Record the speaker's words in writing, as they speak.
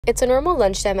It's a normal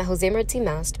lunchtime at Jose Marti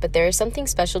MAST, but there is something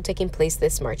special taking place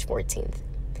this March 14th.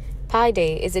 Pi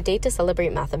Day is a day to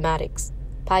celebrate mathematics.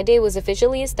 Pi Day was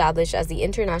officially established as the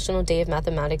International Day of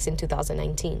Mathematics in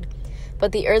 2019,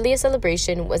 but the earliest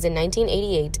celebration was in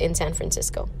 1988 in San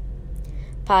Francisco.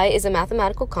 Pi is a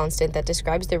mathematical constant that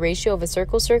describes the ratio of a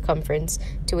circle's circumference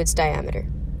to its diameter.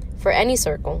 For any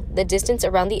circle, the distance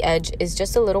around the edge is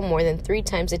just a little more than 3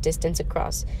 times the distance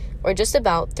across, or just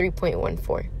about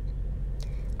 3.14.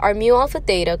 Our Mu Alpha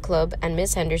Theta Club and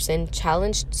Ms. Henderson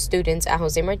challenged students at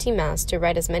Jose Marti MAST to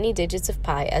write as many digits of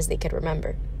pi as they could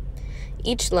remember.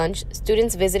 Each lunch,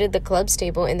 students visited the club's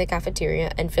table in the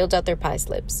cafeteria and filled out their pi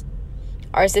slips.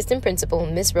 Our assistant principal,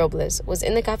 Ms. Robles, was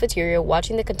in the cafeteria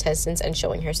watching the contestants and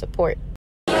showing her support.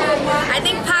 I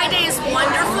think Pi Day is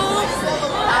wonderful.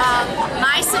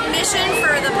 My submission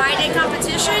for the Pi Day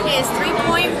competition is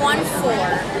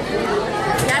 3.14.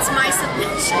 That's my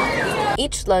submission.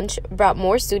 Each lunch brought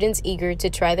more students eager to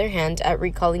try their hand at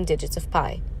recalling digits of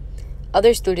pi.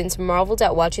 Other students marveled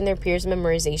at watching their peers'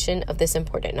 memorization of this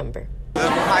important number. The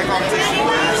pi competition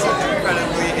was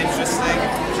incredibly interesting,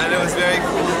 and it was very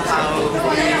cool how we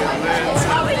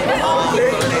learned all the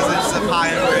digits of pi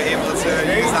and were able to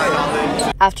use that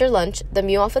knowledge. After lunch, the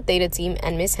Mu Alpha Theta team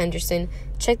and Ms. Henderson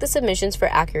checked the submissions for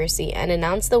accuracy and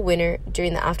announced the winner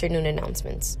during the afternoon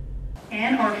announcements.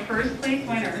 And our first place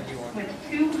winner with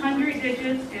 200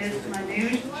 digits is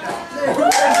Manoj.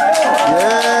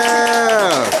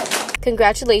 Yeah!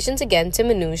 Congratulations again to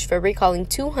Manoj for recalling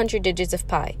 200 digits of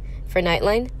pi. For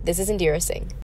Knightline, this is Indira Singh.